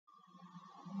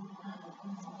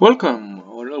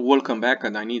Welcome back,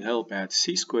 and I need help at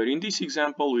C squared. In this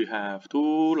example we have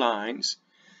two lines,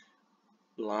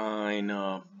 line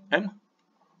M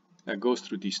that goes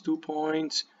through these 2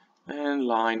 points and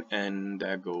line N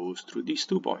that goes through these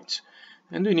 2 points,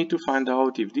 and we need to find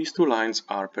out if these two lines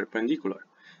are perpendicular.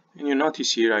 And you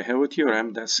notice here I have a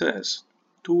theorem that says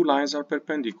two lines are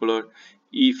perpendicular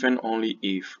if and only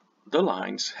if the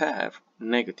lines have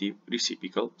negative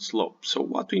reciprocal slope. So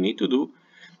what we need to do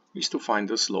is to find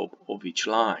the slope of each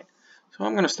line. So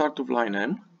I'm going to start with line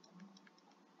M,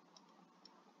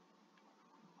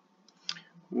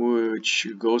 which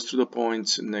goes through the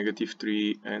points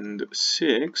 -3 and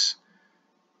 6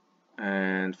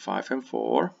 and 5 and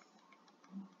 4.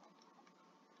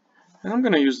 And I'm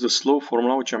going to use the slope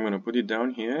formula, which I'm going to put it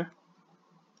down here,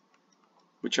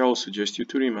 which I will suggest you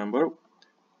to remember.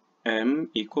 M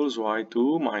equals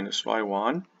y2 minus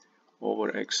y1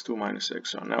 over x2 minus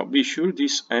x1. Now be sure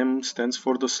this M stands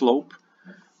for the slope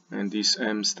and this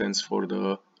M stands for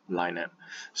the line M.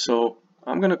 So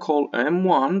I'm going to call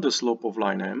M1 the slope of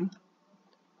line M,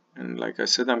 and like I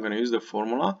said, I'm going to use the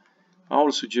formula. I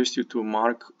will suggest you to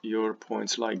mark your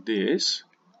points like this,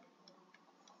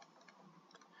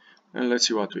 and let's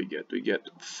see what we get. We get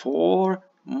 4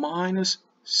 minus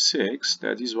 6,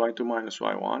 that is y2 minus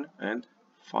y1, and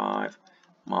 5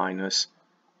 minus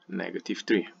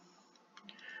 -3,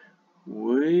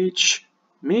 which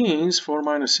means 4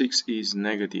 minus 6 is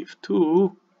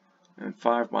 -2 and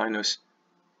 5 minus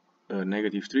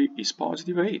 -3 is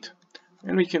 +8.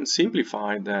 And we can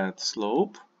simplify that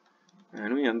slope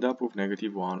and we end up with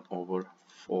 -1 over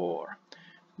 4.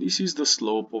 This is the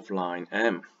slope of line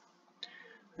M.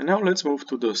 And now let's move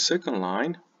to the second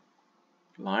line,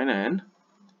 line N,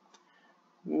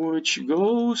 which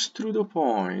goes through the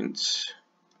points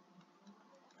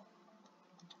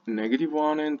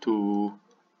 -1 and 2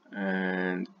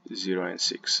 and 0 and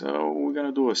 6. So we're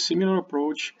going to do a similar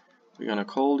approach. We're going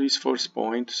to call this first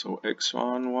point, so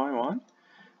x1, y1,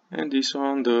 and this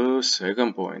one the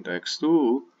second point,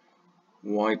 x2,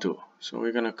 y2. So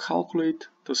we're going to calculate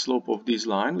the slope of this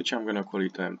line, which I'm going to call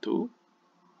it M2.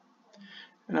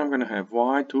 And I'm going to have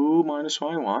y2 minus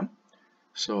y1,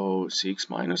 so 6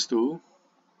 minus 2,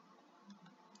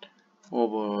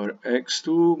 over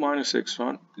x2 minus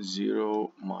x1,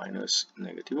 0 minus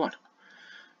 -1.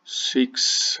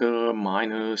 6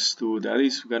 minus 2, that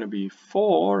is going to be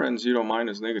 4, and 0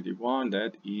 minus -1,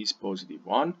 that is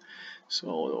 +1.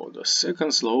 So the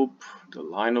second slope, the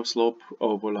line of slope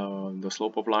over the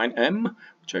slope of line M,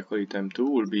 which I call it M2,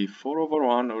 will be 4 over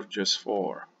 1, or just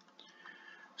 4.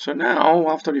 So now,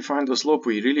 after we find the slope,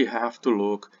 we really have to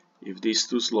look if these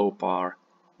two slopes are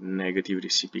negative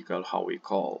reciprocal, how we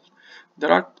call.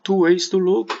 There are two ways to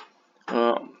look.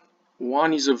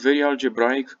 One is a very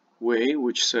algebraic way,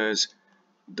 which says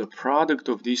the product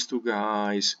of these two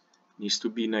guys needs to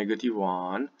be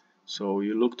 -1. So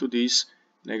you look to this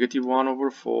 -1 over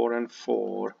 4 and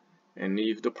 4, and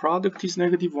if the product is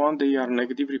 -1, they are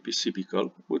negative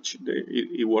reciprocal, which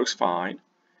it works fine.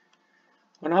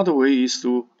 Another way is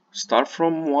to start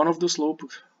from one of the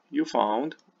slopes you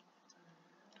found,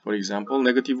 for example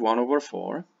 -1 over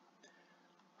 4,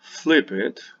 flip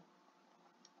it.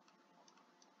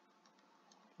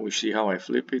 We see how I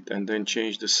flip it, and then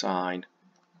change the sign,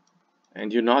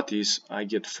 and you notice I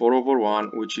get 4 over 1,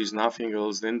 which is nothing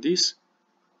else than this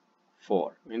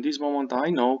 4. In this moment I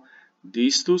know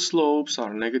these two slopes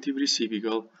are negative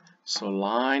reciprocal, so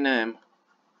line M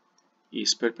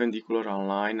is perpendicular on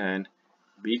line N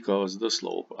because the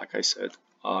slope, like I said,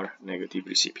 are negative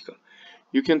reciprocal.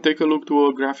 You can take a look to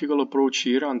a graphical approach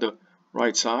here on the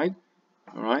right side.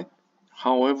 Alright.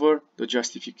 However, the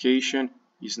justification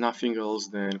is nothing else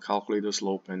than calculate the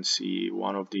slope and see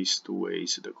one of these two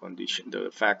ways, the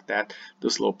fact that the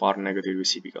slope are negative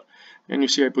reciprocal. And you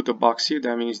see I put a box here,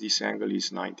 that means this angle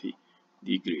is 90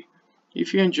 degrees.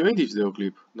 If you enjoyed this video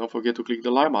clip, don't forget to click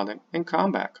the like button and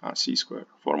come back on C Squared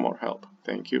for more help.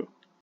 Thank you.